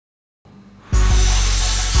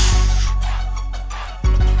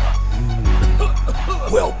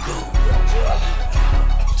Welcome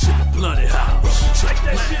to the blunted house.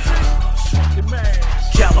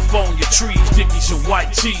 California trees, Dickies and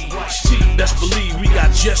white tees. Best believe we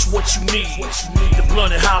got just what you need. The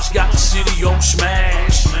blunted house got the city on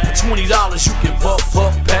smash. For $20 you can buck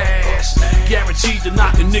pass. Guaranteed to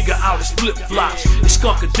knock a nigga out his flip-flops. It's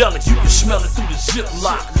skunkadelic, you can smell it through the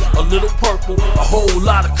ziplock. A little purple, a whole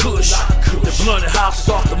lot of kush. The blunted house is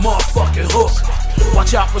off the motherfucking hook.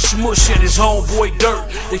 Watch out for Smush and his homeboy Dirt.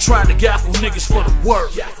 They trying to gaffle niggas for the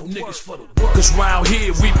work. Cause round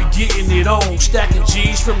here we be getting it on. Stacking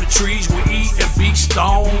G's from the trees we eat and be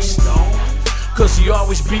stoned. Cause he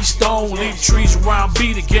always be stoned. Leave trees around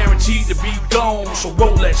B to guaranteed to be gone. So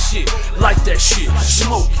roll that shit, light that shit,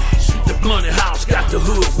 smoke it. The blunted house got the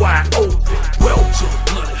hood wide open. Well to the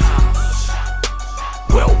blunted house.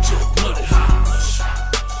 Well to the blunted house.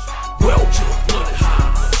 Well to the blunted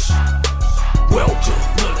house. Well to the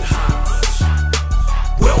blunted house.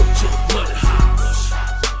 Well to the blunted house.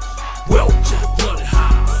 Well to the blunted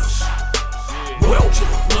house. Well to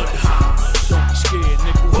the blunted house. Don't be scared,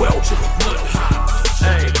 nigga. Well to the blunted house.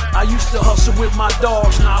 Hey, I used to hustle with my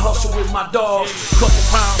dogs, now I hustle with my dogs. Couple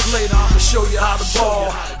pounds later, I'ma show you how to ball.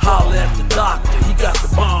 Holla at the doctor, he got the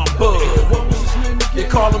bomb bud. What was his name again? They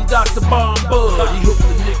call him Dr. Bomb Bud. He hooked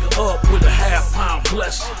the nigga up with a half-pound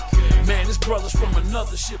blessing. Man, this brother's from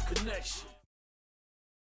another ship connection.